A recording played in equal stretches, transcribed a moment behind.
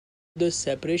The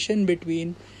separation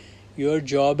between your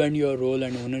job and your role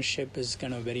and ownership is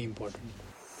kind of very important.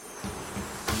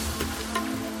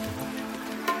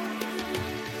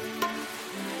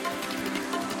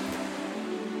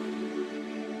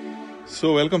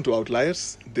 So, welcome to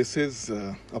Outliers. This is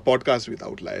a podcast with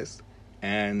Outliers,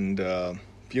 and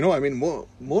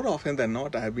more often than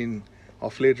not, I have been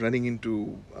of late running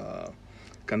into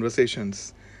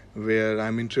conversations where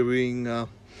I'm interviewing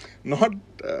not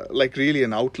like really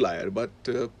an outlier, but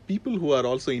people who are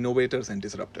also innovators and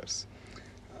disruptors.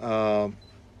 Uh,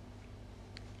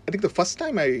 I think the first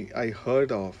time I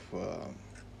heard of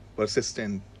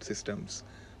persistent systems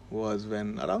was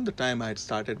when around the time I had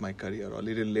started my career, or a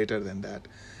little later than that.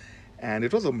 And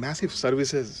it was a massive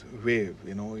services wave.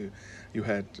 You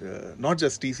had not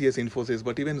just TCS, Infosys,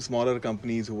 but even smaller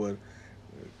companies who were,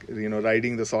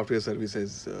 riding the software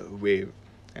services wave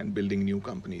and building new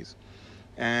companies.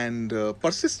 And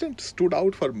Persistent stood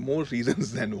out for more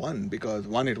reasons than one, because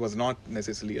one, it was not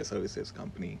necessarily a services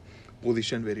company,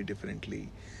 positioned very differently.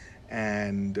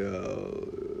 And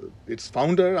its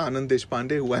founder, Anand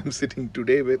Deshpande, who I'm sitting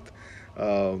today with,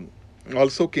 um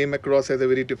also came across as a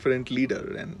very different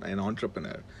leader and an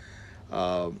entrepreneur.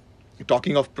 Uh,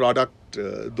 Talking of product,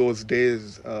 those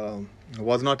days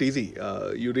was not easy.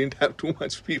 You didn't have too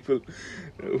much people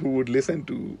who would listen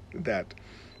to that.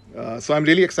 So I'm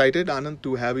really excited, Anand,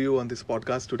 to have you on this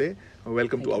podcast today.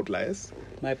 Welcome to Thank you. Outliers.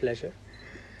 My pleasure.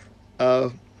 Uh,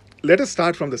 Let us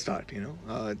start from the start.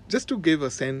 Just to give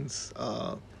a sense.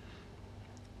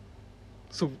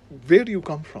 So, where do you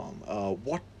come from?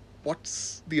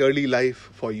 What's the early life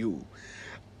for you,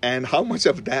 and how much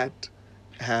of that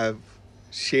have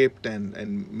shaped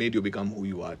and made you become who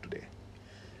you are today?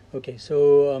 Okay,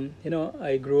 so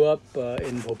I grew up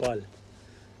in Bhopal.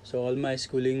 So all my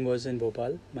schooling was in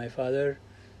Bhopal. My father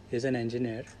is an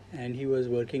engineer, and he was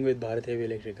working with Bharat Heavy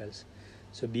Electricals.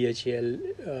 So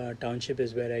BHEL township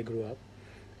is where I grew up,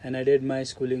 and I did my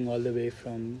schooling all the way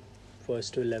from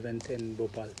first to 11th in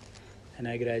Bhopal, and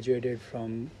I graduated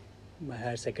from my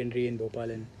higher secondary in Bhopal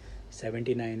in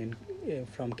 '79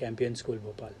 from Campion School,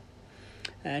 Bhopal.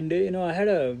 And I had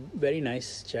a very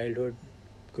nice childhood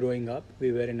growing up.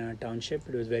 We were in a township.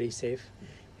 It was very safe.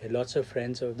 We had lots of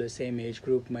friends of the same age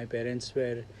group. My parents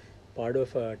were part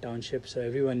of a township, so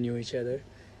everyone knew each other.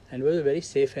 And it was a very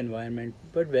safe environment,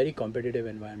 but very competitive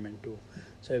environment too.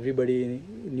 So everybody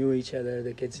knew each other.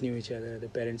 The kids knew each other. The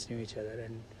parents knew each other,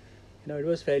 and it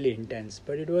was fairly intense.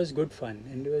 But it was good fun,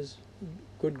 and it was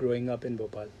good growing up in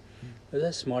Bhopal. It was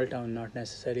a small town, not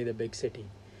necessarily the big city.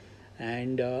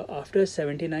 And after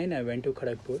 '79, I went to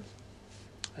Kharagpur.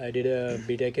 I did a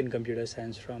BTech in computer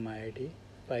science from IIT.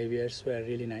 5 years were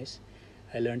really nice.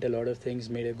 I learned a lot of things,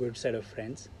 made a good set of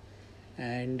friends,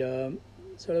 and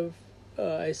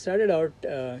I started out,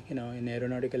 in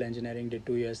aeronautical engineering. Did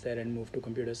 2 years there and moved to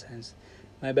computer science.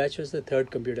 My batch was the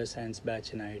third computer science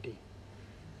batch in IIT,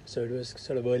 so it was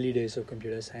sort of early days of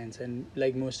computer science. And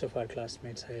like most of our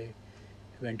classmates, I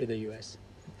went to the US.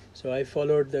 So I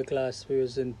followed the class.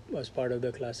 Was part of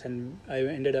the class, and I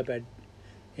ended up at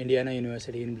Indiana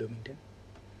University in Bloomington,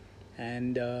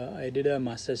 and I did a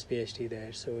master's PhD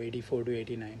there. So '84 to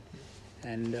 '89,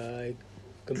 and I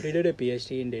completed a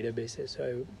PhD in databases. So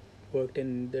I worked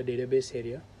in the database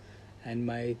area, and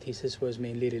my thesis was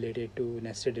mainly related to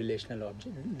nested relational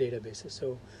object databases.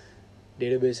 So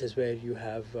databases where you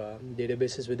have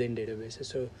databases within databases.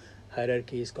 So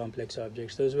hierarchies, complex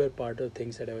objects. Those were part of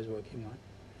things that I was working on.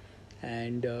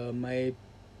 And my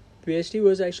PhD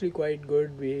was actually quite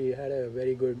good. We had a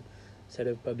very good set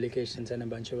of publications and a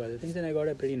bunch of other things, and I got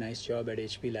a pretty nice job at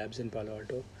HP Labs in Palo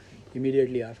Alto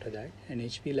immediately after that. And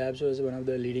HP Labs was one of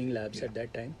the leading labs at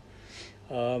that time.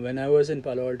 When I was in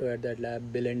Palo Alto at that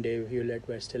lab, Bill and Dave Hewlett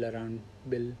were still around.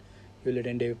 Bill Hewlett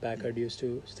and Dave Packard used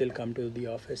to still come to the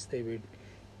office. They would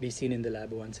be seen in the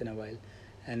lab once in a while.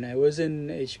 And I was in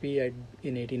HP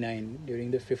in '89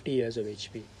 during the 50 years of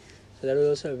HP. So that was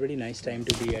also a very nice time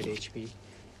to be at HP.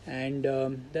 And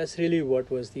that's really what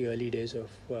was the early days of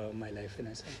my life, in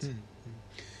a sense.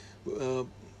 Uh,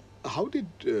 how did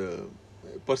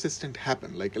Persistent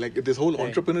happen? Like this whole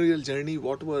Right. entrepreneurial journey.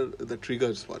 What were the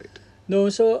triggers for it? No,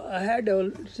 so I had,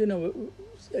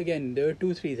 again, there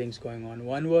were 3 things going on.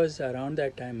 One was around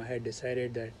that time I had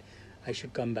decided that I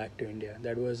should come back to India.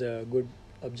 That was a good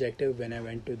objective when I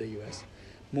went to the US.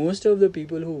 Most of the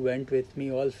people who went with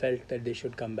me all felt that they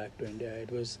should come back to India.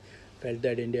 It was felt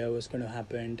that India was going to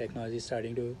happen, technology is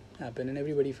starting to happen, and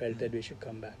everybody felt that we should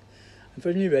come back.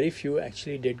 Unfortunately, very few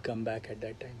actually did come back at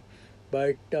that time.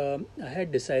 But I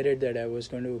had decided that I was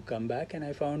going to come back, and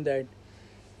I found that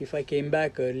if I came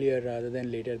back earlier rather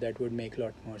than later, that would make a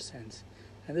lot more sense.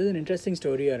 And there's an interesting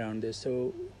story around this.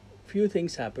 So, few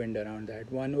things happened around that.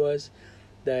 One was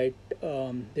that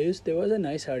there was a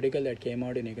nice article that came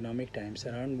out in Economic Times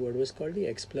around what was called the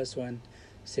X+1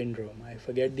 syndrome. I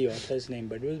forget the author's name,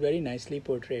 but it was very nicely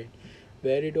portrayed,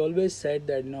 where it always said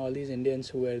that all these Indians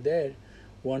who were there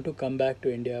want to come back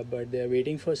to India, but they are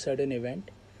waiting for a certain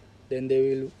event. Then they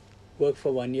will work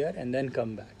for 1 year and then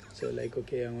come back. So like,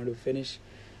 okay, I want to finish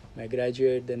my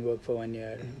graduate, then work for 1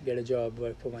 year, get a job,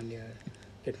 work for 1 year,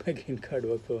 get my green card,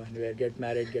 work for 1 year, get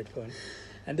married, get for 1.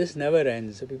 And this never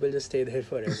ends. So people just stay there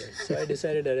forever. So I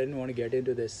decided I didn't want to get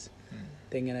into this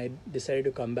thing, and I decided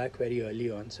to come back very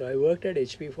early on. So I worked at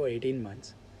HP for 18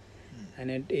 months. And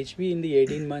at HP in the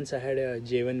 18 months, I had a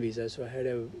J1 visa. So I had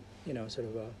a, sort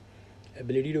of a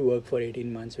ability to work for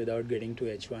 18 months without getting to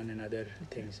H1 and other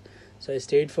things. So I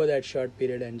stayed for that short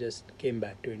period and just came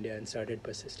back to India and started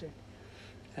Persistent.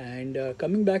 And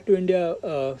coming back to India,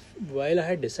 while I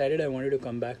had decided I wanted to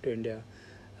come back to India,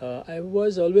 I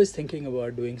was always thinking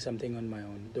about doing something on my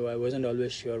own, though I wasn't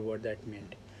always sure what that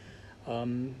meant.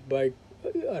 But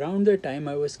around the time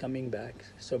I was coming back,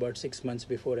 so about 6 months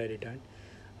before I returned,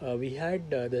 we had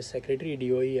the Secretary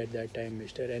DOE at that time,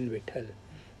 Mr. N. Vittal.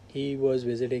 He was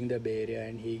visiting the Bay Area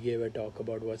and he gave a talk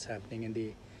about what's happening in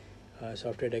the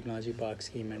Software Technology Park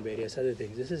scheme and various other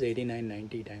things. This is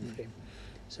 89-90 time frame.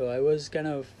 So I was kind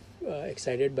of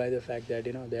excited by the fact that,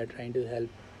 they're trying to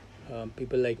help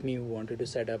people like me who wanted to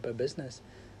set up a business.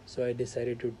 So I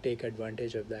decided to take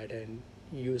advantage of that and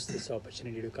use this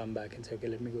opportunity to come back and say, okay,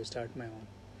 let me go start my own.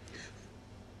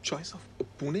 Choice of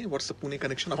Pune? What's the Pune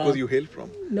connection? Of course, you hail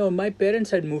from. No, my parents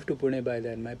had moved to Pune by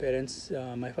then. My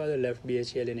father left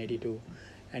BHEL in 82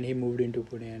 and he moved into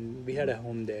Pune and we had a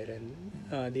home there.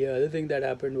 And the other thing that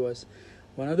happened was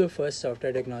one of the first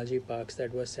software technology parks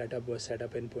that was set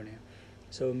up in Pune.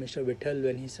 So Mr. Vittal,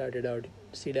 when he started out,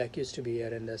 CDAC used to be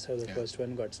here and that's how the first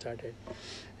one got started.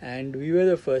 And we were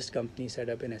the first company set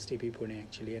up in STP Pune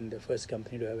actually, and the first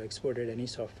company to have exported any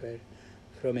software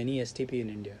from any STP in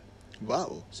India.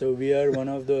 Wow. So we are one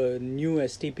of the new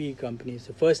STP companies,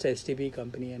 the first STP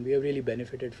company, and we have really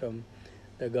benefited from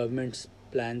the government's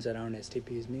plans around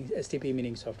STPs, STP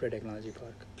meaning Software Technology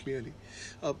Park. Clearly.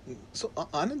 So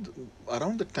Anand,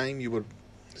 around the time you were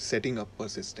setting up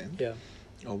Persistent,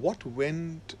 what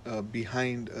went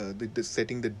behind the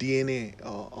setting the DNA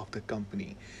of the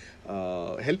company?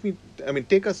 Help me,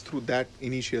 take us through that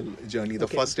initial journey, the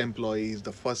first employees,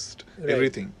 the first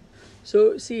everything.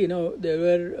 So, see, there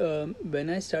were,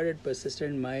 when I started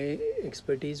Persistent, my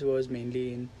expertise was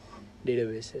mainly in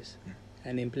databases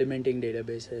and implementing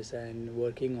databases and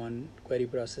working on query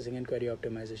processing and query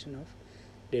optimization of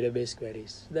database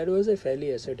queries. That was a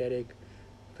fairly esoteric,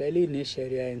 fairly niche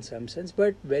area in some sense,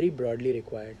 but very broadly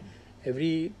required.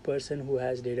 Every person who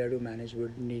has data to manage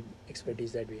would need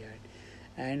expertise that we had.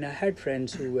 And I had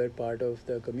friends who were part of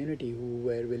the community who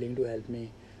were willing to help me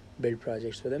build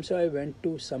projects for them. So I went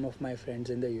to some of my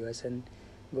friends in the US and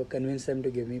convinced them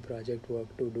to give me project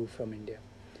work to do from India.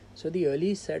 So the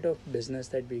early set of business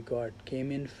that we got came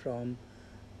in from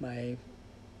my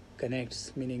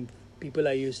connects, meaning people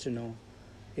I used to know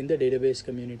in the database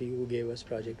community who gave us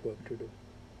project work to do.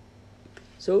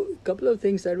 So a couple of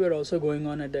things that were also going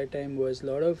on at that time was a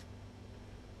lot of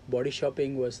body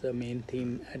shopping was the main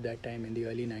theme at that time in the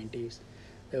early 90s.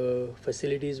 The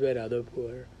facilities were rather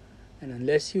poor. And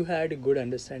unless you had a good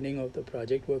understanding of the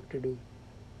project work to do,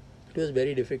 it was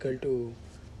very difficult to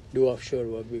do offshore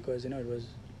work because, it was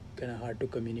kind of hard to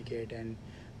communicate and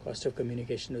cost of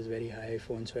communication was very high.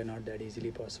 Phones were not that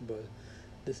easily possible.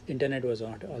 This internet was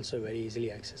not also very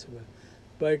easily accessible.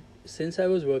 But since I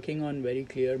was working on very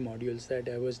clear modules that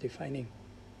I was defining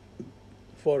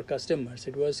for customers,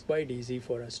 it was quite easy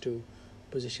for us to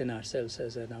position ourselves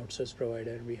as an outsource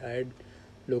provider. We hired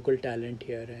local talent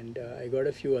here and I got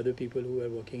a few other people who were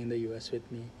working in the US with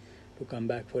me to come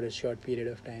back for a short period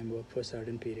of time, work for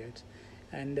certain periods.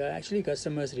 And actually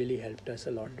customers really helped us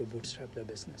a lot to bootstrap the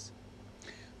business.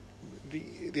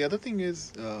 The other thing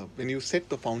is when you set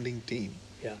the founding team,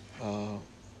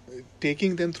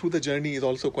 taking them through the journey is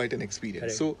also quite an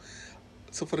experience. Correct.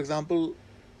 So for example,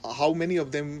 how many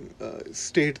of them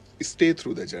stayed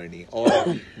through the journey, or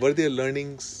were there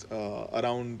learnings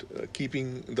around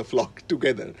keeping the flock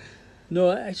together?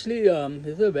 No, actually,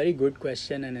 this is a very good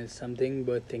question and it's something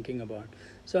worth thinking about.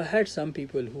 So I had some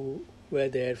people who were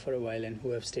there for a while and who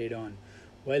have stayed on,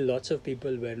 while lots of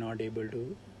people were not able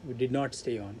to, did not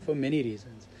stay on for many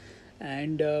reasons.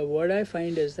 And what I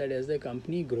find is that as the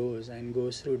company grows and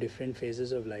goes through different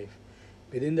phases of life,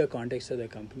 within the context of the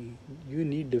company, you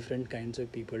need different kinds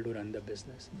of people to run the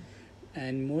business.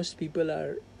 And most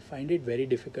people find it very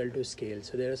difficult to scale.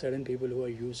 So there are certain people who are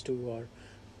used to or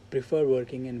prefer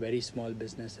working in very small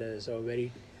businesses or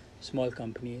very small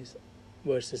companies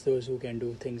versus those who can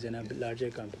do things in a larger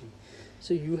company.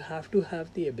 So you have to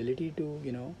have the ability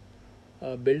to,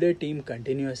 build a team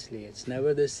continuously. It's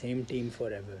never the same team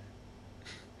forever.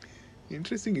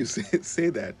 Interesting you say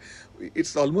that.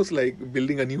 It's almost like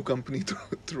building a new company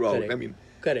throughout. Correct. I mean,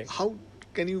 Correct. how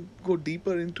can you go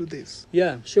deeper into this?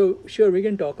 Yeah, sure, we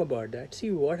can talk about that.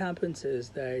 See, what happens is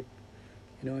that,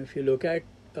 if you look at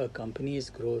a company's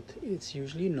growth, it's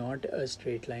usually not a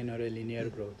straight line or a linear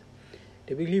growth.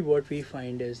 Typically, what we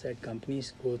find is that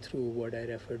companies go through what I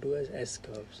refer to as S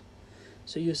curves.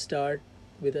 So you start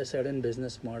with a certain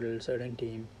business model, certain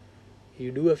team,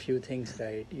 you do a few things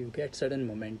right, you get certain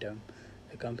momentum.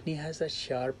 The company has a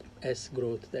sharp S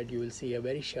growth that you will see, a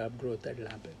very sharp growth that will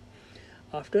happen.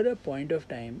 After a point of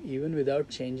time, even without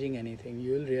changing anything,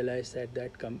 you will realize that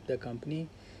the company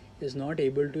is not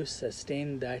able to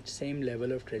sustain that same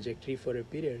level of trajectory for a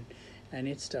period, and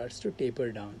it starts to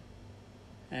taper down.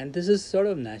 And this is sort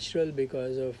of natural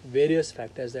because of various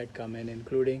factors that come in,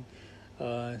 including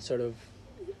sort of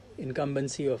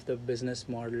incumbency of the business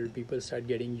model. People start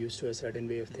getting used to a certain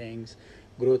way of things,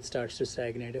 growth starts to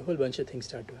stagnate, a whole bunch of things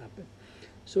start to happen.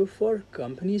 So for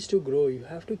companies to grow, you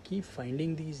have to keep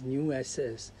finding these new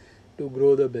S's to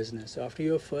grow the business. So after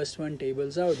your first one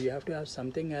tables out, you have to have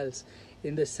something else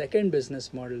in the second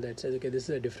business model that says, okay, this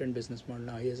is a different business model.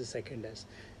 Now here's a second S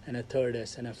and a third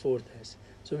S and a fourth S.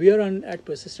 So we are at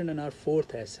Persistent on our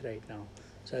fourth S right now.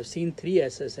 So I've seen 3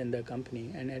 S's in the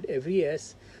company, and at every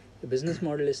S, the business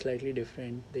model is slightly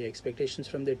different. The expectations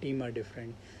from the team are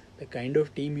different. The kind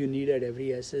of team you need at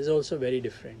every S is also very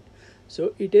different.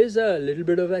 So it is a little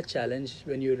bit of a challenge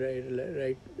when you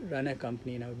run a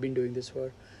company. Now I've been doing this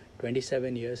for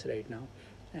 27 years right now,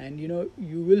 and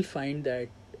you will find that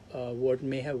what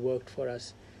may have worked for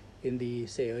us in the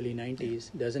early 90s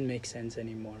doesn't make sense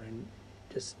anymore, and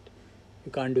just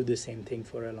you can't do the same thing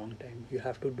for a long time. You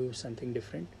have to do something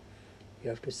different. You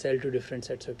have to sell to different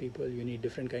sets of people. You need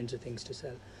different kinds of things to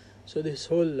sell. So this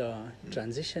whole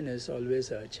transition is always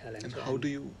a challenge. And how do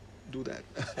you do that?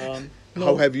 No,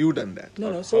 how have you done that?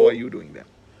 No, how are you doing that?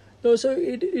 No, so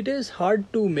it is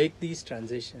hard to make these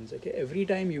transitions. Okay, every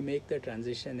time you make the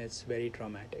transition, it's very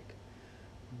traumatic.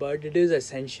 But it is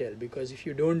essential, because if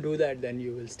you don't do that, then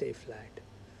you will stay flat.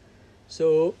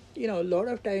 So, a lot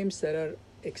of times there are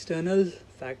external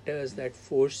factors that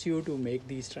force you to make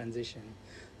these transitions.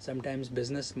 Sometimes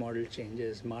business model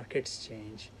changes, markets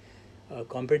change,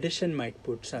 competition might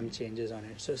put some changes on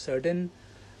it. So certain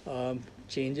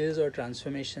changes or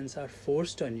transformations are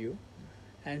forced on you,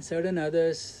 and certain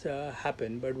others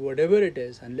happen. But whatever it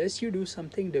is, unless you do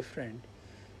something different,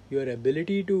 your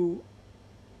ability to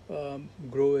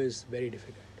grow is very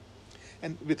difficult.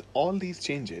 And with all these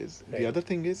changes, Right. the other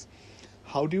thing is,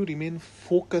 how do you remain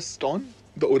focused on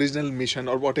the original mission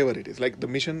or whatever it is? Like the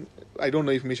mission, I don't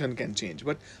know if mission can change,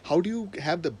 but how do you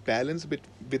have the balance with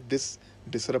this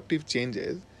disruptive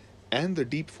changes and the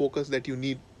deep focus that you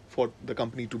need for the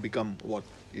company to become what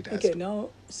it has Okay, to? now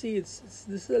see, this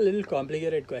is a little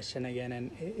complicated question again,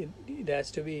 and it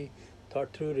has to be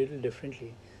thought through a little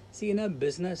differently. See, in a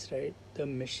business, right, the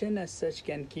mission as such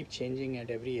can keep changing at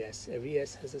every S. Every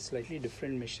S has a slightly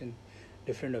different mission,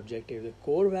 different objective. The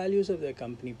core values of the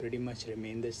company pretty much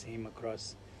remain the same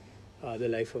across the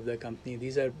life of the company.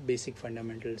 These are basic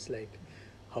fundamentals, like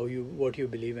what you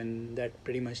believe in, that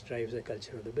pretty much drives the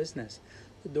culture of the business.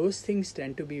 So those things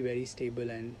tend to be very stable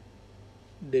and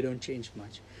they don't change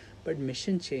much. But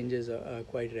mission changes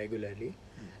quite regularly,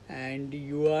 and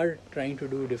you are trying to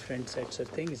do different sets of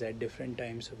things at different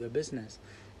times of the business,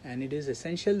 and it is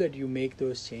essential that you make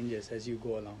those changes as you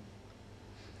go along.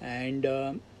 And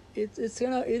it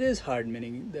is hard.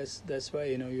 Meaning that's why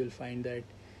you'll find that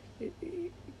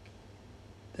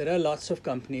there are lots of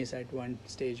companies at one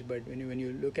stage, but when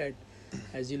you look at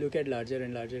as you look at larger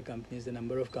and larger companies, the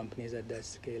number of companies at that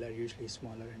scale are usually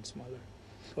smaller and smaller,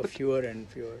 or fewer and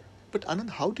fewer. But Anand,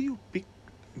 how do you pick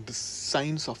the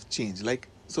signs of change? Like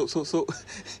so.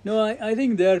 No, I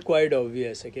think they are quite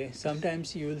obvious. Okay,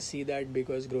 sometimes you will see that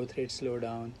because growth rates slow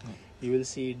down, you will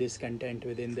see discontent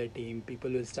within the team.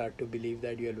 People will start to believe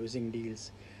that you are losing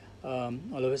deals.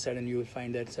 All of a sudden, you will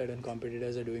find that certain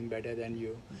competitors are doing better than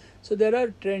you. So there are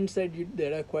trends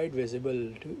that are quite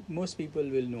visible. Most people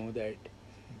will know that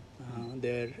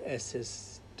their S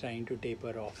is trying to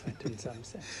taper off in some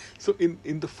sense. So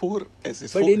in the 4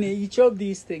 S's. But in each of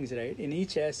these things, right, in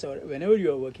each S or whenever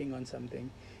you are working on something,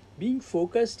 being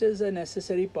focused is a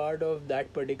necessary part of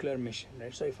that particular mission,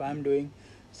 right? So if I'm doing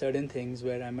certain things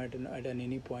where I'm at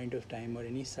any point of time or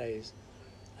any size,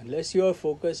 Unless you are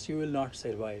focused, you will not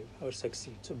survive or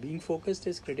succeed. So being focused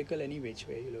is critical any which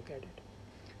way you look at it.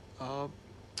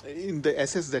 In the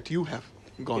SS that you have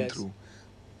gone Yes. through,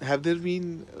 have there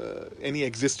been any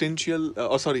existential,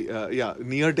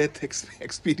 near-death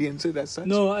experiences as such?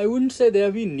 No, I wouldn't say there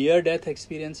have been near-death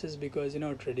experiences because,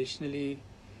 traditionally,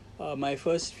 my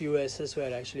first few S's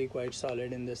were actually quite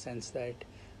solid in the sense that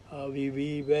we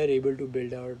were able to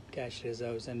build out cash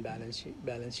reserves and balance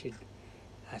sheet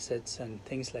assets and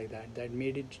things like that. That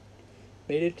made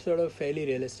it sort of fairly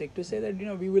realistic to say that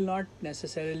we will not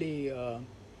necessarily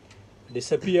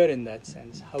disappear in that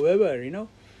sense. However,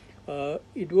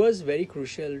 it was very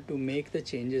crucial to make the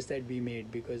changes that we made,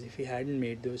 because if we hadn't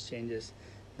made those changes,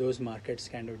 those markets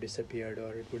kind of disappeared,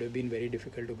 or it would have been very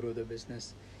difficult to grow the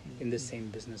business in the same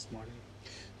business model.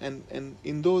 And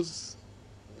in those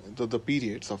the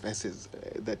periods of S's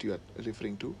that you are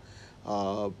referring to,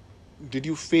 did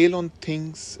you fail on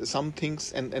some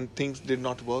things, and things did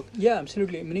not work? Yeah,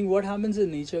 absolutely. Meaning, what happens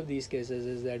in each of these cases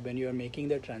is that when you are making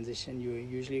the transition, you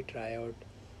usually try out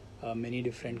many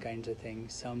different kinds of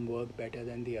things. Some work better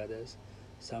than the others,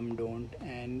 some don't,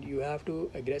 and you have to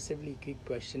aggressively keep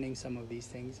questioning some of these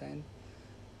things, and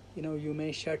you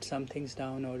may shut some things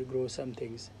down or grow some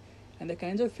things. And the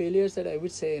kinds of failures that I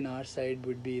would say in our side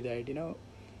would be that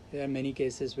there are many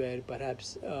cases where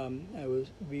perhaps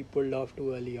we pulled off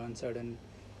too early on certain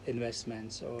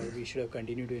investments, or we should have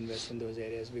continued to invest in those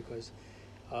areas, because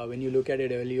when you look at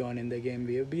it early on in the game,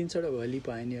 we have been sort of early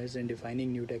pioneers in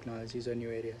defining new technologies or new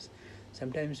areas.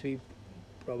 Sometimes we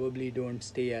probably don't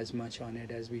stay as much on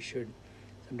it as we should.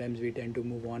 Sometimes we tend to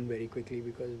move on very quickly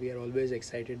because we are always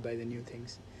excited by the new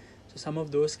things. So some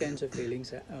of those kinds of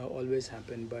failings always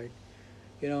happen, but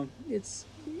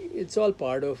it's all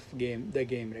part of the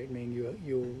game, right? I mean,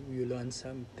 you learn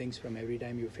some things from every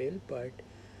time you fail, but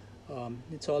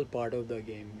it's all part of the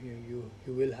game.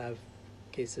 You will have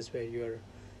cases where your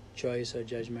choice or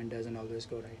judgment doesn't always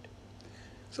go right.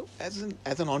 So as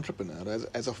an entrepreneur,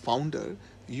 as a founder,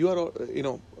 you are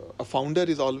a founder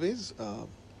is always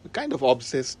kind of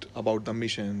obsessed about the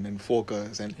mission and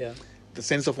focus, and the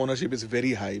sense of ownership is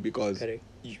very high because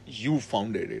you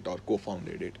founded it or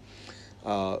co-founded it.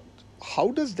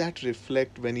 How does that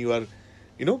reflect when you are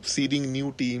seeding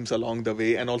new teams along the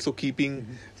way, and also keeping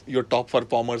your top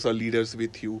performers or leaders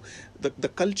with you, the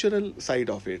cultural side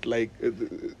of it, like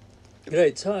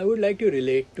right? So I would like to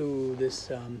relate to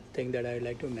this thing that I'd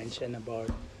like to mention about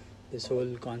this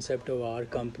whole concept of our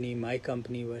company, my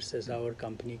company versus our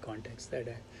company context, that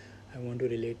I want to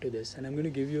relate to this, and I'm going to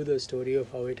give you the story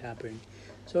of how it happened.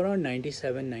 So around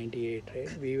 97, 98,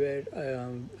 right,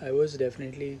 I was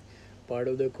definitely part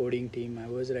of the coding team. I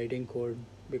was writing code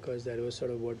because that was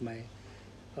sort of what my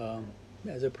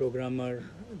as a programmer,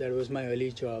 that was my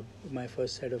early job. My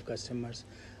first set of customers,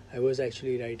 I was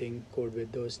actually writing code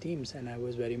with those teams, and I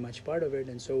was very much part of it,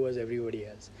 and so was everybody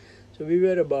else. So we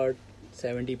were about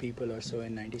 70 people or so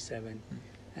in 97,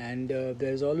 and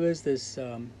there's always this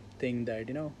thing that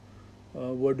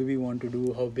what do we want to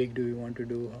do, how big do we want to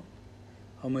do,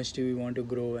 how much do we want to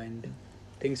grow, and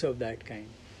things of that kind.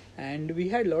 And we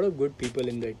had a lot of good people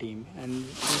in the team, and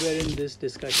we were in this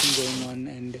discussion going on,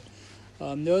 and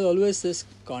there was always this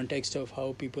context of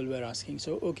how people were asking,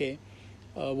 so okay,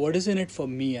 what is in it for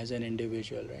me as an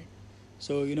individual, right?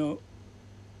 So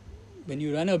when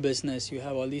you run a business, you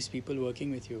have all these people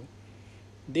working with you.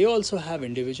 They also have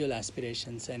individual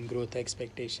aspirations and growth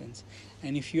expectations,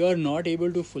 and if you are not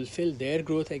able to fulfill their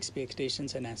growth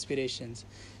expectations and aspirations,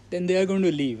 then they are going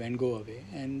to leave and go away.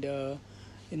 And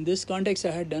in this context,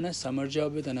 I had done a summer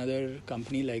job with another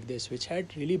company like this, which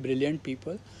had really brilliant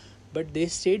people, but they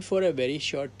stayed for a very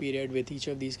short period with each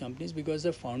of these companies because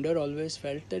the founder always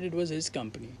felt that it was his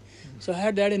company. So I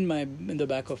had that in the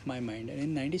back of my mind. And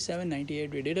in 97,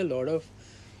 98, we did a lot of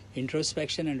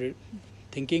introspection and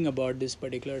thinking about this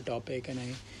particular topic, and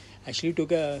I actually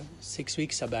took a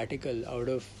 6-week sabbatical out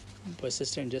of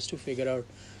Persistent just to figure out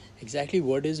exactly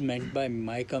what is meant by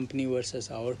my company versus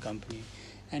our company.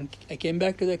 And I came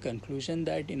back to the conclusion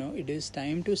that it is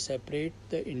time to separate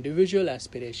the individual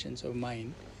aspirations of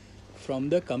mine from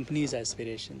the company's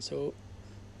aspirations. So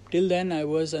till then I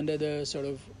was under the sort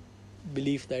of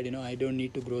belief that I don't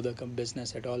need to grow the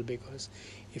business at all, because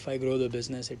if I grow the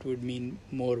business it would mean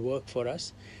more work for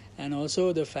us, and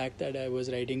also the fact that I was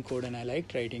writing code and I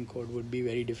liked writing code would be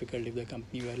very difficult if the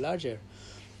company were larger.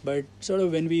 But sort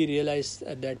of when we realized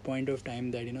at that point of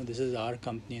time that this is our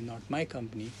company and not my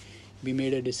company, we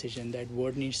made a decision that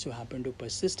what needs to happen to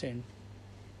Persistent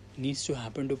needs to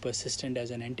happen to Persistent as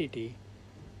an entity,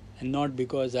 and not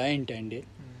because I intend it.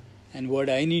 And what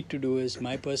I need to do is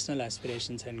my personal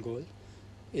aspirations and goal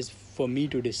is for me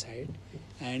to decide.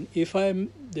 And if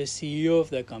I'm the CEO of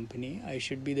the company, I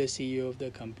should be the CEO of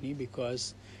the company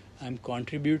because I'm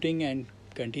contributing and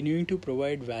continuing to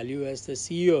provide value as the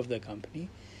CEO of the company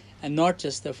and not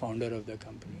just the founder of the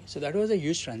company. So that was a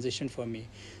huge transition for me.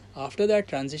 After that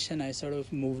transition, I sort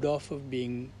of moved off of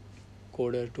being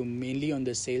coder to mainly on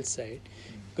the sales side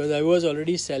because I was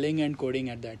already selling and coding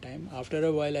at that time. After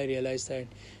a while, I realized that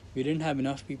we didn't have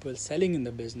enough people selling in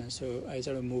the business, so I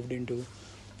sort of moved into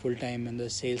full-time on the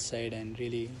sales side and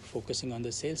really focusing on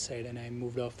the sales side, and I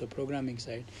moved off the programming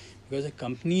side because the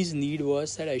company's need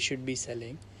was that I should be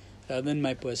selling rather than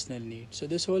my personal need. So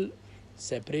this whole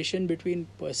separation between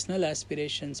personal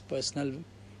aspirations, personal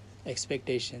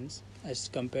expectations as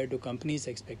compared to company's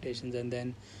expectations, and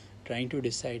then trying to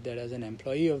decide that as an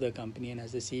employee of the company and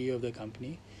as the CEO of the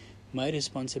company, my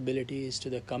responsibility is to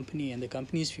the company and the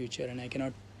company's future, and I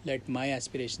cannot let my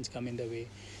aspirations come in the way.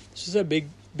 This is a big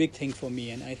thing for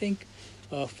me, and I think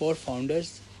for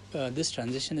founders, this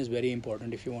transition is very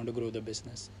important if you want to grow the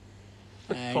business.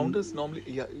 But founders normally,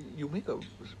 you make a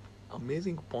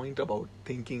amazing point about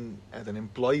thinking as an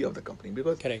employee of the company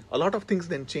because correct. A lot of things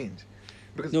then change.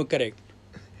 Because no, correct.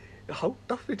 How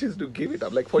tough it is to give it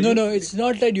up. Like for no, it's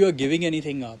not that you are giving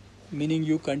anything up. Meaning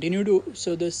you continue to.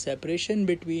 So the separation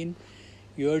between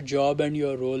your job and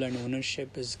your role and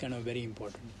ownership is kind of very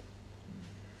important.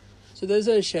 So there's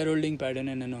a shareholding pattern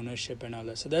and an ownership and all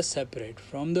that. So that's separate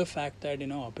from the fact that,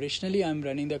 operationally I'm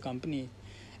running the company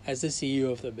as the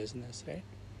CEO of the business, right?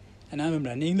 And I'm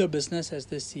running the business as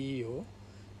the CEO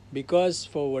because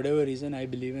for whatever reason I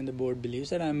believe and the board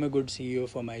believes that I'm a good CEO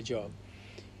for my job.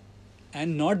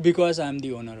 And not because I'm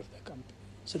the owner of the company.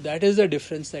 So that is the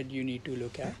difference that you need to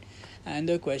look at. And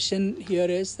the question here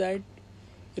is that,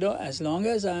 as long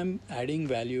as I'm adding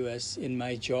value as in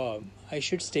my job, I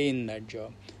should stay in that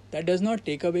job. That does not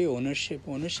take away ownership.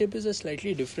 Ownership is a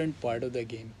slightly different part of the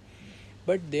game.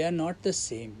 But they are not the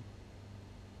same.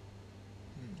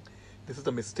 This is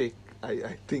a mistake.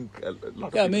 I think a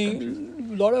lot of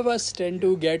a lot of us tend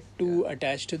to get too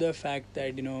attached to the fact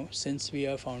that, since we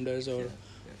are founders or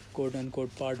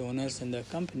quote-unquote part owners in the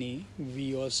company,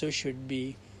 we also should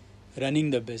be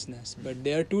running the business. But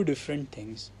they are two different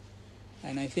things.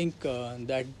 And I think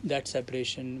that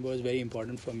separation was very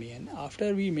important for me. And after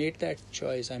I made that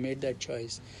choice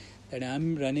that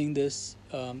I'm running this,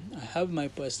 I have my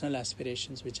personal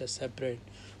aspirations which are separate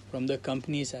from the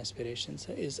company's aspirations.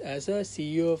 Is as a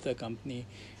CEO of the company,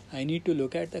 I need to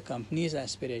look at the company's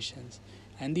aspirations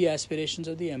and the aspirations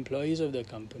of the employees of the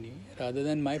company rather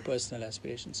than my personal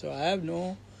aspirations. So I have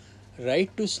no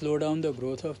right to slow down the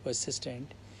growth of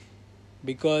Persistent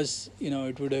because,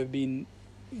 it would have been,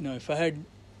 if I had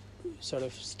sort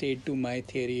of stayed to my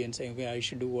theory and saying, okay, I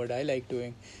should do what I like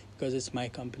doing because it's my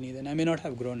company, then I may not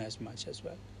have grown as much as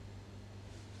well.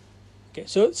 Okay,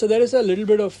 so there is a little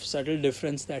bit of subtle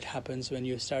difference that happens when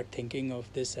you start thinking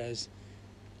of this as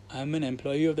I'm an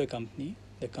employee of the company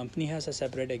has a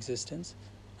separate existence,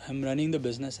 I'm running the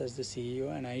business as the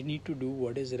CEO, and I need to do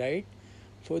what is right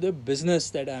for the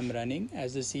business that I'm running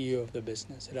as the CEO of the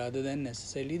business rather than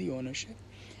necessarily the ownership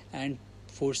and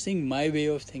forcing my way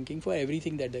of thinking for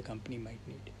everything that the company might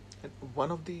need. And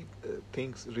one of the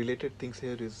related things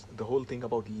here is the whole thing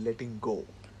about letting go.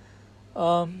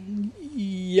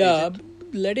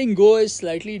 Letting go is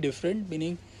slightly different,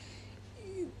 meaning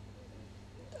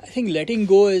I think letting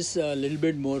go is a little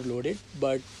bit more loaded,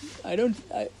 but I don't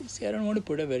want to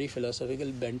put a very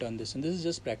philosophical bent on this, and this is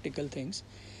just practical things.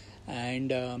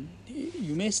 And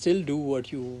you may still do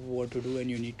what you want to do and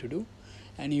you need to do.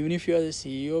 And even if you are the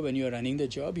CEO, when you are running the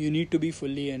job, you need to be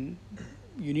fully and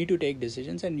you need to take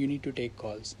decisions and you need to take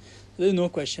calls. There's no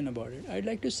question about it. I'd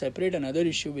like to separate another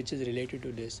issue which is related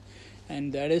to this.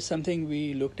 And that is something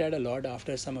we looked at a lot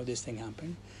after some of this thing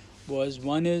happened.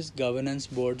 One is governance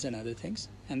boards and other things.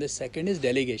 And the second is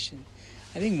delegation.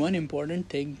 I think one important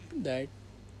thing that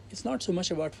it's not so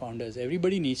much about founders.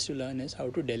 Everybody needs to learn is how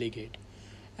to delegate.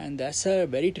 And that's a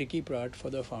very tricky part for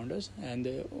the founders and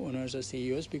the owners or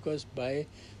CEOs because by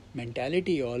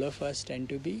mentality, all of us tend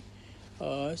to be,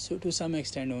 so to some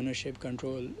extent, ownership,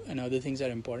 control and other things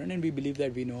are important. And we believe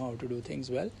that we know how to do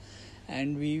things well.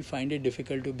 And we find it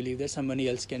difficult to believe that somebody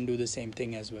else can do the same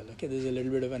thing as well. Okay, there's a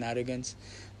little bit of an arrogance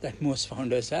that most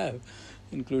founders have,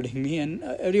 including me, and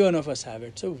every one of us have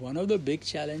it. So one of the big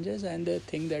challenges and the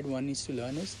thing that one needs to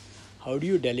learn is how do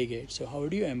you delegate? So how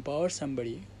do you empower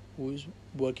somebody who's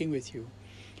working with you?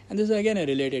 And this is again a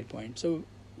related point. So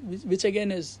which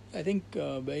again is, I think,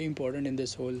 very important in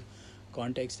this whole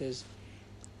context is,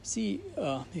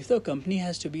 if the company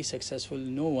has to be successful,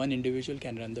 no one individual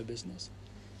can run the business.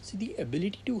 See, the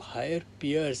ability to hire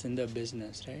peers in the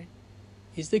business, right,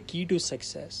 is the key to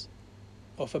success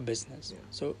of a business. Yeah.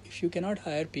 So if you cannot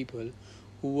hire people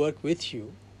who work with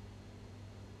you,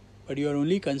 but you are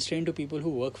only constrained to people who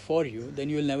work for you, then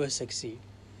you will never succeed.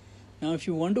 Now, if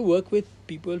you want to work with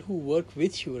people who work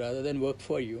with you rather than work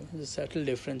for you, there's a subtle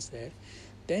difference there,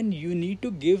 then you need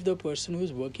to give the person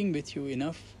who's working with you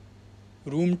enough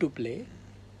room to play.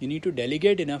 You need to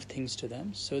delegate enough things to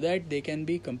them so that they can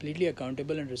be completely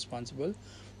accountable and responsible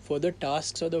for the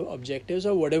tasks or the objectives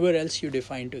or whatever else you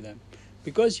define to them.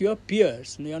 Because you are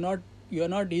peers,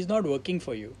 he's not working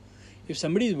for you. If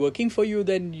somebody is working for you,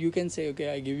 then you can say,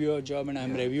 okay, I give you a job and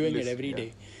I'm reviewing it every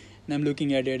day. And I'm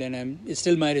looking at it and it's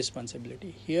still my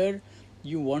responsibility. Here,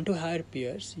 you want to hire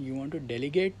peers, you want to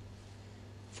delegate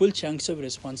full chunks of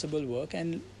responsible work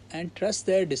and trust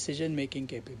their decision-making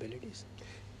capabilities.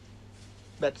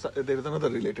 There is another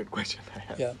related question I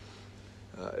have. Yeah.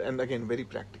 And again, very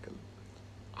practical.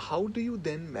 How do you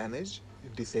then manage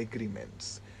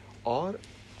disagreements? Or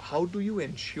how do you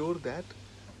ensure that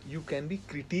you can be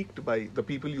critiqued by the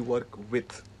people you work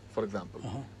with, for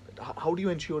example? How do you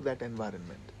ensure that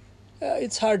environment?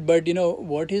 It's hard, but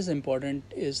what is important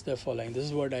is the following. This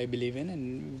is what I believe in,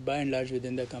 and by and large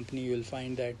within the company you will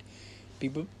find that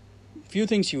few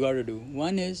things you got to do.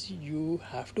 One is you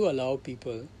have to allow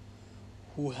people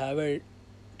who have a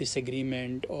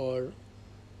disagreement or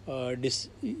who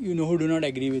do not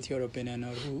agree with your opinion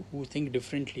or who think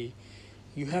differently.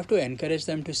 You have to encourage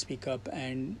them to speak up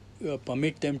and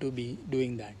permit them to be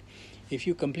doing that. If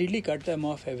you completely cut them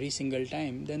off every single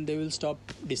time, then they will stop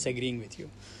disagreeing with you.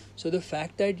 So the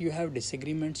fact that you have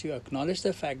disagreements, you acknowledge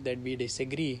the fact that we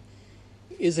disagree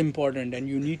is important, and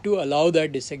you need to allow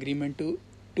that disagreement to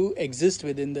exist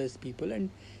within those people, and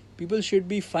people should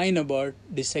be fine about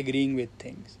disagreeing with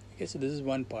things. Okay, so this is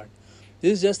one part.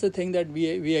 This is just the thing that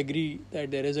we agree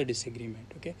that there is a disagreement.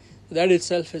 Okay, so that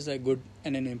itself is a good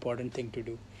and an important thing to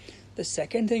do. The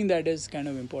second thing that is kind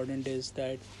of important is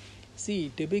that,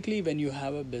 see, typically when you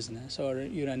have a business or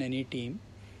you run any team,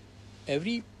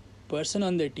 every person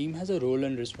on the team has a role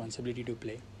and responsibility to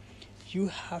play. You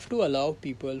have to allow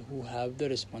people who have the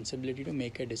responsibility to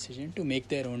make a decision to make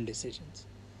their own decisions.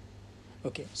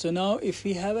 Okay, so now if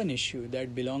we have an issue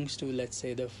that belongs to, let's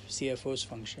say, the CFO's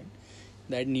function,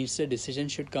 that needs a decision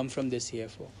should come from the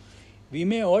CFO. We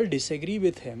may all disagree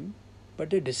with him, but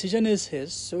the decision is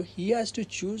his, so he has to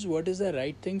choose what is the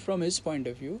right thing from his point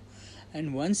of view.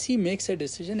 And once he makes a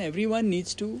decision, everyone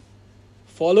needs to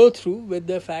follow through with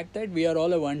the fact that we are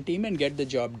all a one team and get the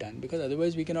job done, because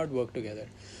otherwise we cannot work together.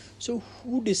 So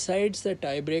who decides the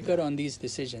tiebreaker on these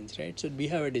decisions, right? So we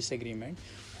have a disagreement.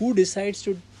 Who decides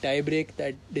to tiebreak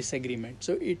that disagreement?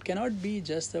 So it cannot be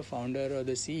just the founder or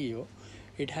the CEO.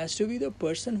 It has to be the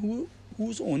person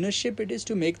whose ownership it is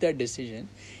to make that decision.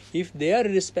 If their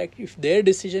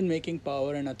decision-making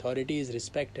power and authority is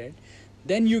respected,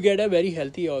 then you get a very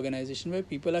healthy organization where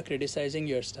people are criticizing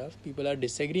your stuff, people are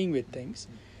disagreeing with things,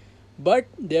 but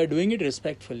they are doing it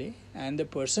respectfully, and the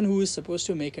person who is supposed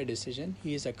to make a decision,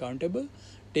 he is accountable,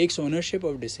 takes ownership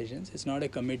of decisions. It's not a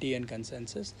committee and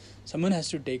consensus. Someone has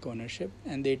to take ownership,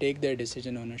 and they take their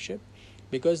decision ownership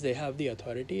because they have the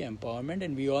authority, empowerment,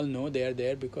 and we all know they are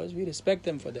there because we respect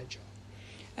them for their job.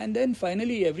 And then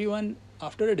finally, everyone,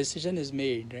 after a decision is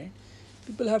made, right,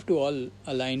 people have to all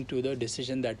align to the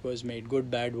decision that was made,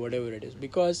 good, bad, whatever it is,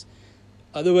 because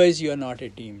otherwise you are not a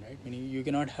team, right? I mean, you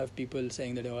cannot have people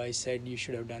saying that, oh, I said you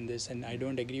should have done this and I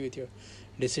don't agree with your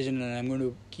decision and I'm going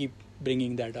to keep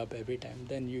bringing that up every time.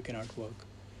 Then you cannot work.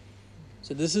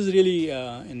 So this is really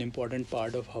an important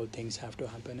part of how things have to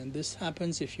happen. And this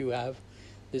happens if you have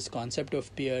this concept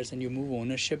of peers and you move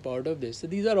ownership out of this. So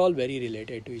these are all very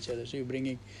related to each other. So you're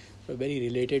bringing very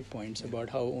related points about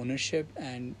how ownership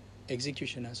and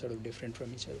execution are sort of different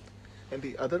from each other. And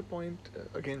the other point,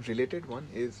 again related one,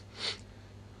 is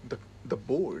the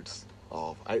boards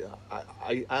of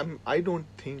I don't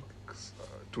think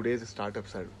today's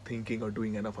startups are thinking or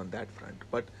doing enough on that front.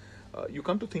 But you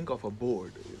come to think of a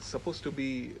board, it's supposed to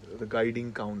be the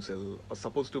guiding council, or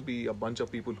supposed to be a bunch of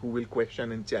people who will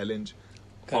question and challenge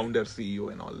founder,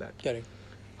 CEO, and all that. Correct.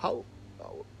 How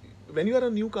when you are a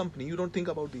new company, you don't think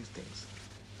about these things,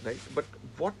 right? But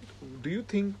what do you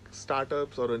think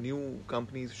startups or a new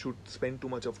companies should spend too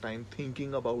much of time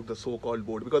thinking about the so-called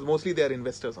board? Because mostly they are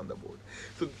investors on the board,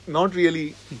 so not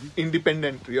really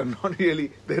independent. You're not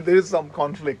really there is some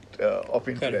conflict of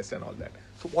interest. Correct. And all that.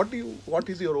 So what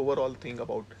is your overall thing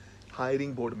about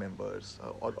hiring board members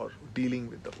or dealing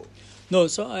with the board? No,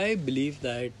 so I believe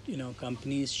that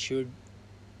companies should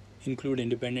include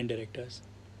independent directors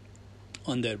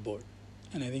on their board,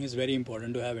 and I think it's very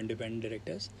important to have independent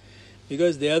directors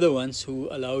because they are the ones who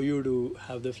allow you to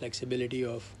have the flexibility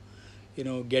of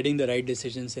getting the right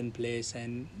decisions in place,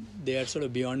 and they are sort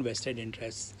of beyond vested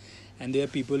interests, and they are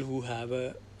people who have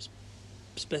a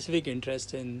specific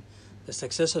interest in the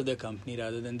success of the company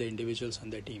rather than the individuals on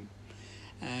their team.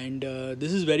 And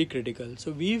this is very critical.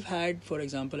 So we've had, for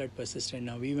example, at Persistent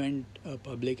now, we went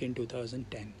public in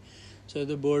 2010. So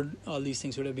the board, all these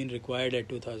things would have been required at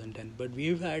 2010. But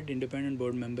we've had independent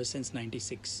board members since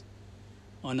 96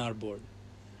 on our board.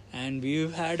 And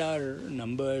we've had our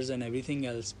numbers and everything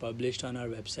else published on our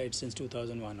website since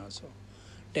 2001 also.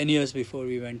 10 years before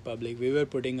we went public, we were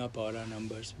putting up all our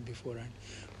numbers beforehand.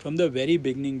 From the very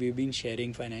beginning, we've been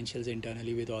sharing financials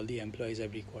internally with all the employees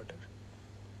every quarter.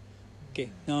 Okay,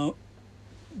 now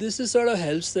this is sort of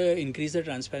helps increase the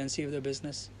transparency of the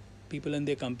business. People in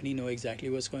their company know exactly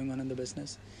what's going on in the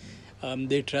business.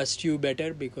 They trust you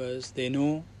better because they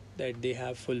know that they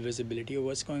have full visibility of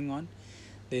what's going on.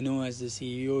 They know as the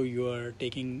CEO you are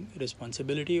taking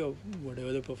responsibility of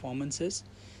whatever the performance is.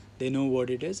 They know what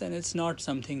it is, and it's not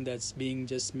something that's being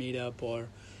just made up, or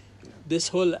this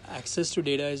whole access to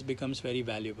data becomes very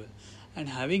valuable. And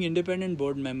having independent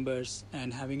board members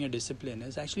and having a discipline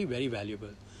is actually very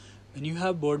valuable. When you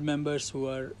have board members who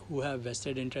have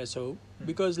vested interest, so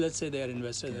because let's say they are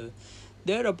investors,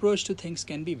 their approach to things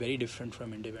can be very different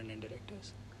from independent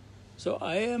directors. So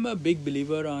I am a big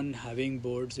believer on having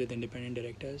boards with independent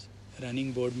directors,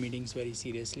 running board meetings very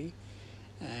seriously,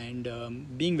 and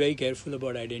being very careful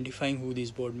about identifying who these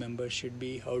board members should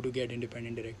be, how to get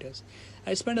independent directors.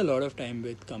 I spend a lot of time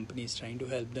with companies trying to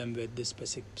help them with this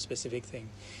specific thing.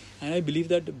 And I believe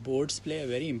that boards play a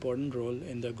very important role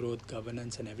in the growth,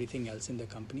 governance, and everything else in the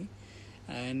company.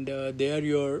 And they are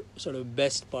your sort of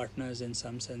best partners in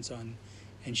some sense on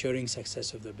ensuring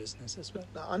success of the business as well.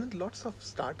 Now, Anand, lots of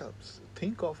startups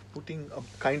think of putting a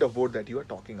kind of board that you are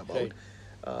talking about.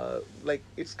 Right. Like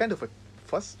it's kind of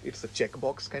first, it's a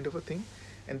checkbox kind of a thing.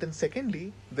 And then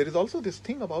secondly, there is also this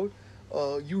thing about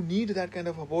you need that kind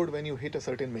of a board when you hit a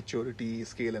certain maturity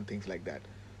scale and things like that.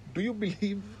 Do you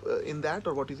believe in that,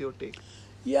 or what is your take?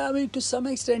 Yeah, I mean, to some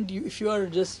extent, if you are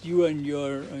just you and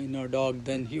your dog,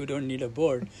 then you don't need a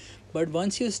board. But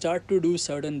once you start to do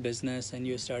certain business and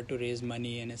you start to raise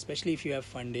money, and especially if you have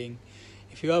funding,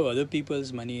 if you have other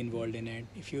people's money involved in it,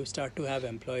 if you start to have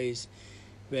employees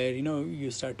where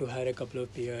you start to hire a couple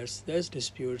of peers, there's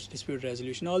dispute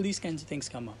resolution, all these kinds of things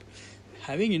come up.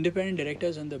 Having independent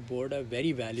directors on the board are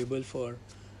very valuable for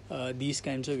these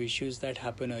kinds of issues that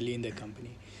happen early in the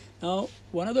company. Now,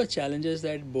 one of the challenges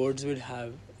that boards will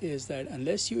have is that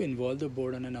unless you involve the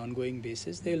board on an ongoing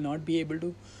basis, they will not be able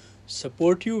to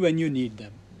support you when you need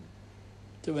them.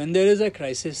 So when there is a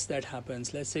crisis that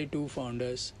happens, let's say two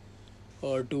founders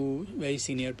or two very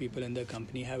senior people in the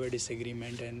company have a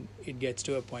disagreement, and it gets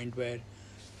to a point where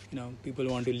people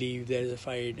want to leave, there's a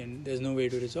fight, and there's no way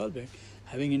to resolve it.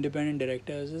 Having independent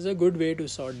directors is a good way to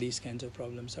sort these kinds of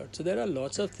problems out. So there are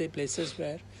lots of places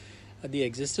where the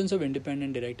existence of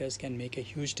independent directors can make a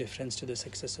huge difference to the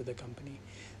success of the company.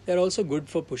 They're also good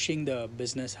for pushing the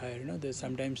business higher. There's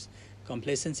sometimes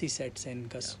complacency sets in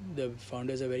because the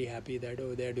founders are very happy that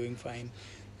they're doing fine.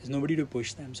 There's nobody to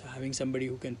push them. So having somebody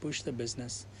who can push the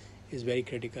business is very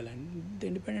critical, and the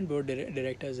independent board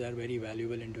directors are very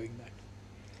valuable in doing that.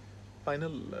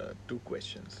 Final two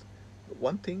questions.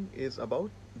 One thing is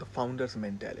about the founder's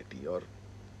mentality or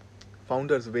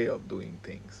founder's way of doing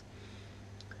things.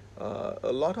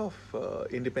 A lot of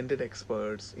independent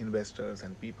experts, investors,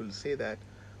 and people say that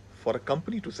for a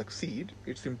company to succeed,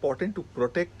 it's important to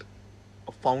protect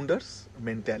a founder's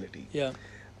mentality. Yeah.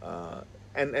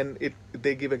 And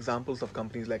they give examples of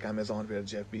companies like Amazon, where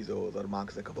Jeff Bezos or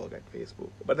Mark Zuckerberg at Facebook.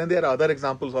 But then there are other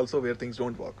examples also where things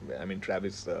don't work. I mean,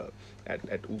 Travis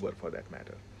at Uber, for that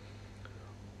matter.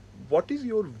 What is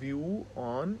your view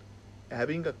on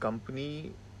having a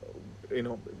company?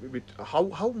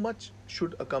 How much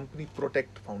should a company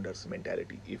protect founders'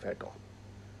 mentality, if at all?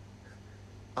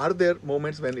 Are there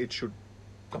moments when it should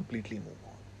completely move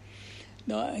on?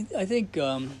 No, I think,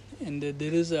 and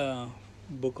there is a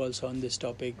book also on this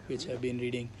topic which I've been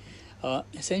reading.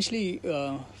 Essentially,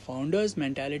 founders'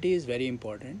 mentality is very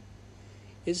important.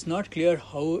 It's not clear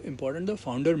how important the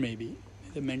founder may be.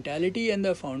 The mentality and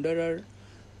the founder are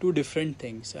two different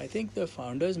things. I think the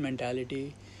founder's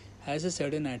mentality has a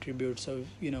certain attributes of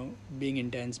being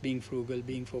intense, being frugal,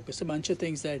 being focused, a bunch of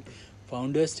things that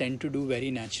founders tend to do very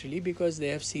naturally because they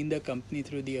have seen the company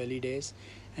through the early days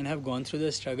and have gone through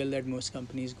the struggle that most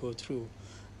companies go through.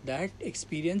 That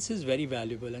experience is very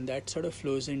valuable, and that sort of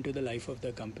flows into the life of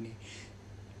the company.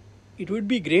 It would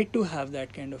be great to have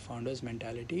that kind of founder's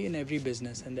mentality in every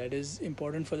business, and that is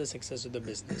important for the success of the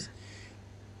business.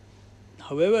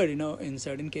 However, in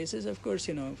certain cases, of course,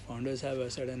 founders have a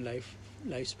certain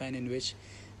lifespan in which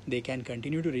they can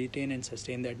continue to retain and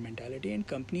sustain that mentality, and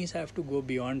companies have to go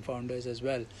beyond founders as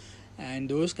well. And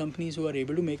those companies who are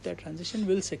able to make that transition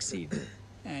will succeed.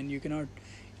 And you cannot,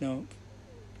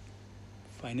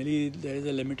 finally, there is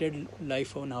a limited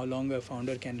life on how long a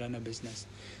founder can run a business.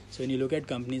 So when you look at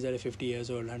companies that are 50 years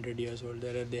old, 100 years old,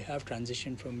 they have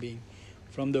transitioned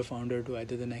from the founder to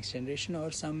either the next generation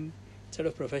or some sort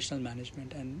of professional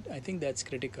management, and I think that's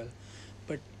critical.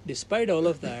 But despite all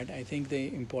of that, I think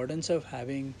the importance of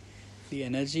having the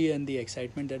energy and the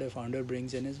excitement that a founder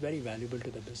brings in is very valuable to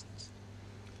the business.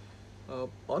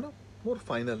 On a more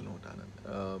final note,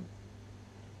 Anand,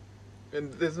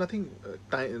 and there's nothing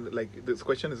time like this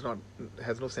question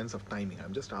has no sense of timing.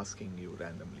 I'm just asking you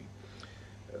randomly.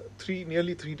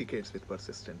 Nearly 3 decades with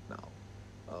Persistent now.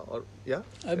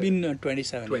 I've been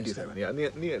 27 years.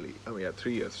 Nearly.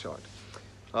 3 years short.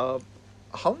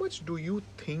 How much do you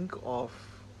think of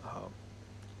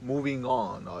moving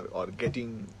on or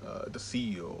getting the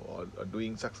CEO or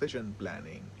doing succession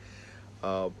planning?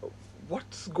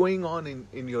 What's going on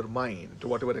in your mind, to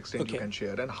whatever extent you can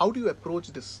share, and how do you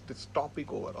approach this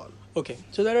topic overall? Okay,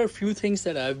 so there are a few things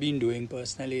that I've been doing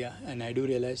personally, and I do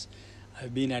realize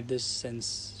I've been at this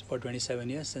for 27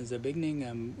 years, since the beginning.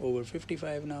 I'm over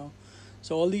 55 now.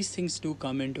 So all these things do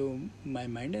come into my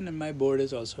mind, and my board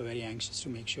is also very anxious to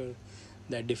make sure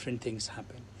that different things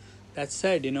happen. That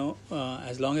said,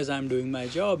 as long as I'm doing my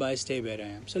job, I stay where I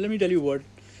am. So let me tell you what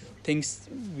things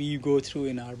we go through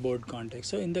in our board context.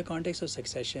 So in the context of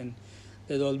succession,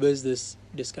 there's always this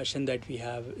discussion that we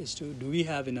have is do we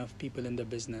have enough people in the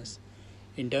business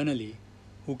internally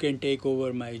who can take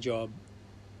over my job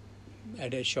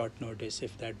at a short notice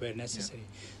if that were necessary.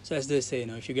 So as they say,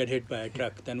 if you get hit by a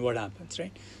truck, then what happens,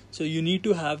 right? So you need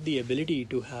to have the ability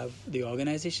the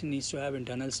organization needs to have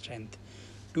internal strength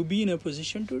to be in a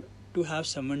position to have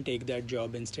someone take that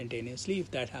job instantaneously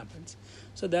if that happens.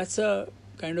 So that's a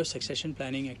kind of succession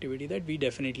planning activity that we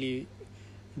definitely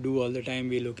do all the time.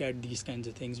 We look at these kinds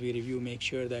of things, we review, make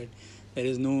sure that there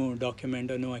is no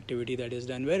document or no activity that is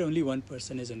done where only one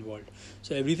person is involved.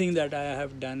 So everything that I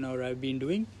have done or I've been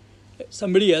doing,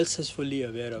 somebody else is fully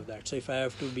aware of that. So if I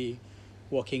have to be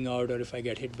walking out or if I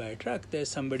get hit by a truck, there's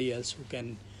somebody else who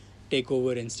can take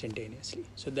over instantaneously.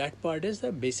 So that part is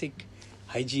the basic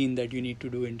hygiene that you need to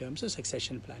do in terms of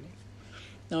succession planning.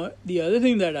 Now, the other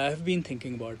thing that I have been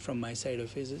thinking about from my side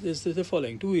of is the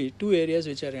following two areas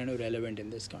which are kind of relevant in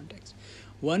this context.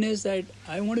 One is that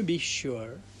I want to be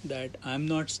sure that I'm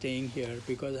not staying here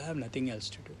because I have nothing else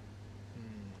to do.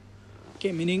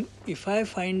 Okay, meaning if I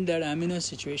find that I'm in a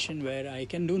situation where I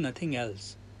can do nothing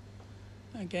else,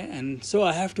 okay, and so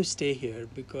I have to stay here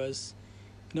because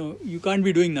you can't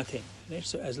be doing nothing, right?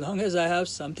 So as long as I have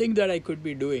something that I could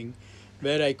be doing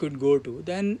where I could go to,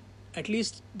 then at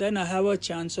least then I have a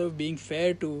chance of being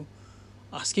fair to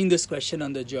asking this question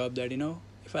on the job that,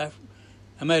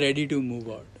 am I ready to move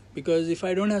out? Because if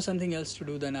I don't have something else to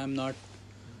do, then I'm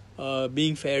not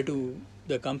being fair to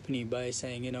the company by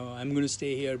saying, I'm going to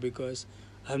stay here because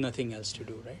I have nothing else to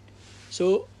do, right?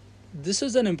 So this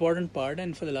is an important part,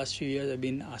 and for the last few years I've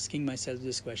been asking myself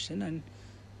this question, and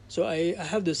so I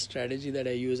have this strategy that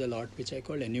I use a lot, which I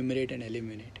call enumerate and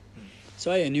eliminate.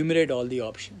 So I enumerate all the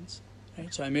options,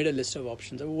 right? So I made a list of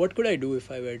options. What could I do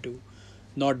if I were to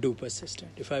not do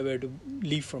Persistent, if I were to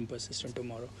leave from Persistent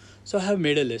tomorrow? So I have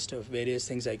made a list of various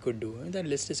things I could do, and that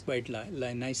list is quite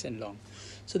nice and long.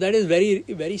 So that is very,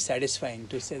 very satisfying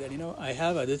to say that, I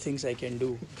have other things I can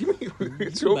do.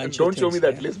 Don't show me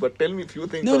that list, but tell me a few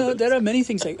things. No, there are many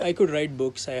things. I could write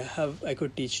books. I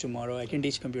could teach tomorrow. I can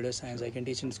teach computer science. I can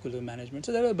teach in school of management.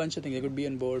 So there are a bunch of things. I could be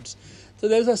on boards. So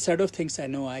there's a set of things I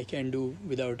know I can do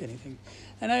without anything.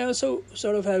 And I also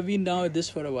sort of have been now at this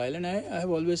for a while, and I have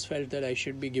always felt that I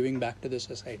should be giving back to the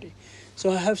society.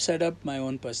 So I have set up my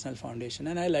own personal foundation,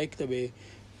 and I like the way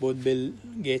both Bill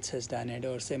Gates has done it,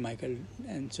 or say Michael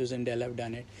and Susan Dell have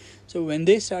done it. So when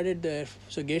they started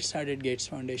Gates started Gates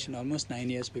Foundation almost 9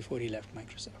 years before he left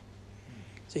Microsoft.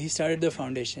 So he started the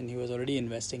foundation. He was already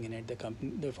investing in it.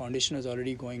 The foundation was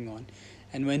already going on.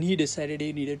 And when he decided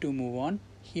he needed to move on,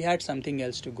 he had something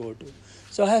else to go to.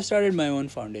 So I have started my own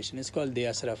foundation. It's called the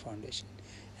Asra Foundation.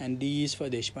 And D is for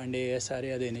Deshpande,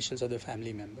 SRA are the initials of the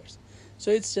family members. So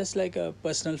it's just like a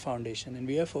personal foundation, and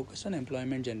we are focused on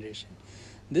employment generation.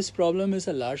 This problem is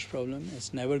a large problem.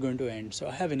 It's never going to end. So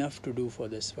I have enough to do for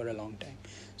this for a long time.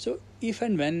 So if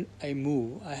and when I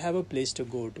move, I have a place to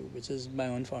go to, which is my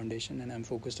own foundation, and I'm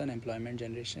focused on employment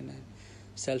generation and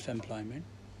self-employment.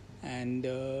 And,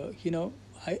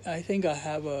 I think I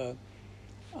have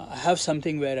I have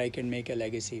something where I can make a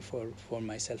legacy for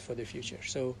myself for the future.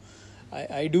 So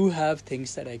I do have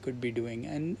things that I could be doing.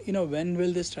 And when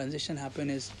will this transition happen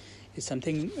is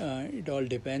something, it all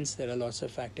depends. There are lots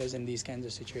of factors in these kinds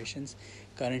of situations.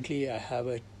 Currently I have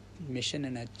a mission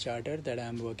and a charter that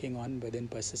I'm working on within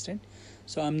Persistent.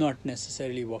 So I'm not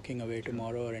necessarily walking away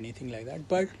tomorrow or anything like that.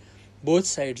 But both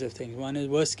sides of things. One is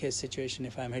worst case situation.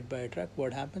 If I'm hit by a truck,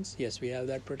 what happens? Yes, we have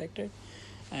that protected.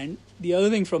 And the other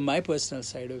thing from my personal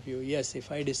side of view, yes,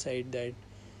 if I decide that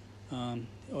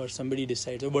or somebody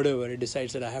decides, or whatever, it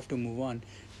decides that I have to move on,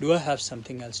 do I have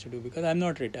something else to do? Because I'm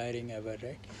not retiring ever,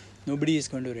 right? Nobody is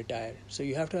going to retire. So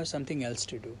you have to have something else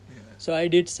to do. Yeah. So I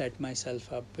did set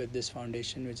myself up with this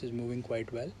foundation, which is moving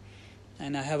quite well.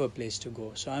 And I have a place to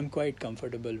go. So I'm quite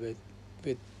comfortable with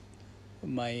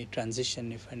my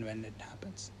transition if and when it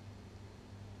happens.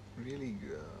 Really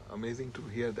amazing to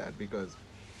hear that, because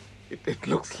it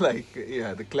looks like,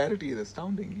 the clarity is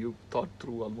astounding. You've thought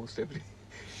through almost everything.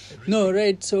 No,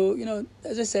 right. So,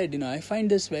 as I said, I find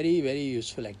this very, very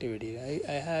useful activity.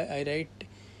 I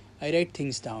write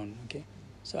things down, okay?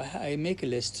 So I make a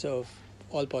list of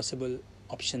all possible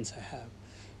options I have.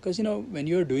 Because, when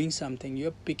you're doing something,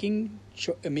 you're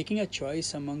making a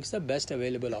choice amongst the best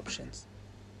available options.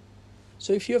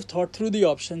 So if you have thought through the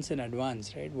options in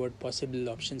advance, right, what possible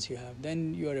options you have,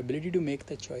 then your ability to make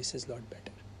the choice is a lot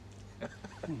better.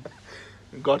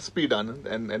 Godspeed,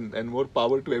 Anand, and more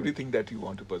power to everything that you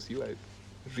want to pursue. I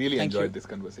really enjoyed this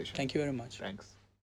conversation. Thank you very much. Thanks.